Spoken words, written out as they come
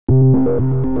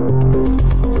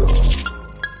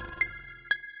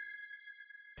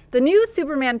The new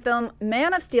Superman film,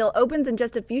 Man of Steel, opens in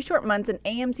just a few short months in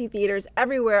AMC theaters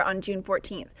everywhere on June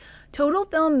 14th. Total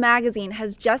Film magazine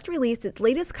has just released its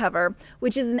latest cover,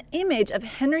 which is an image of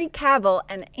Henry Cavill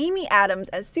and Amy Adams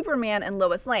as Superman and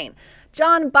Lois Lane.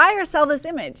 John, buy or sell this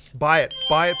image? Buy it.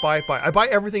 Buy it, buy it, buy it. I buy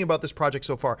everything about this project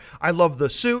so far. I love the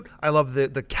suit. I love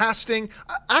the casting.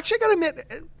 Actually, I gotta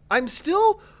admit, I'm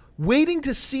still waiting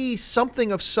to see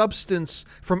something of substance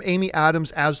from Amy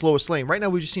Adams as Lois Lane. Right now,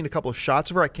 we've just seen a couple of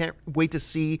shots of her. I can't wait to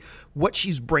see what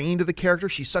she's bringing to the character.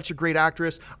 She's such a great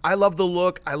actress. I love the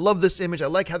look. I love this image. I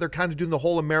like how they're kind of doing the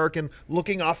whole American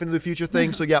looking off into the future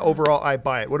thing. So yeah, overall, I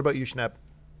buy it. What about you, Schnepp?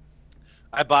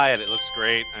 I buy it. It looks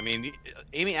great. I mean,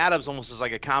 Amy Adams almost is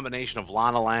like a combination of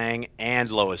Lana Lang and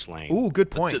Lois Lane. Ooh,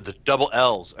 good point. The double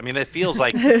L's. I mean, it feels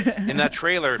like in that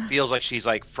trailer, it feels like she's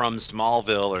like from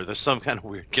Smallville, or there's some kind of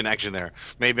weird connection there.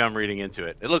 Maybe I'm reading into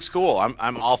it. It looks cool.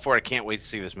 I'm all for it. I can't wait to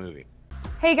see this movie.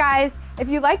 Hey guys, if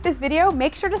you like this video,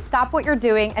 make sure to stop what you're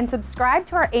doing and subscribe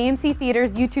to our AMC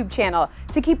Theaters YouTube channel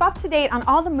to keep up to date on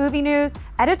all the movie news,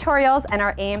 editorials, and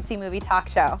our AMC Movie Talk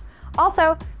Show.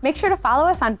 Also, make sure to follow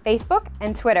us on Facebook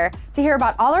and Twitter to hear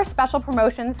about all our special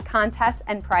promotions, contests,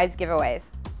 and prize giveaways.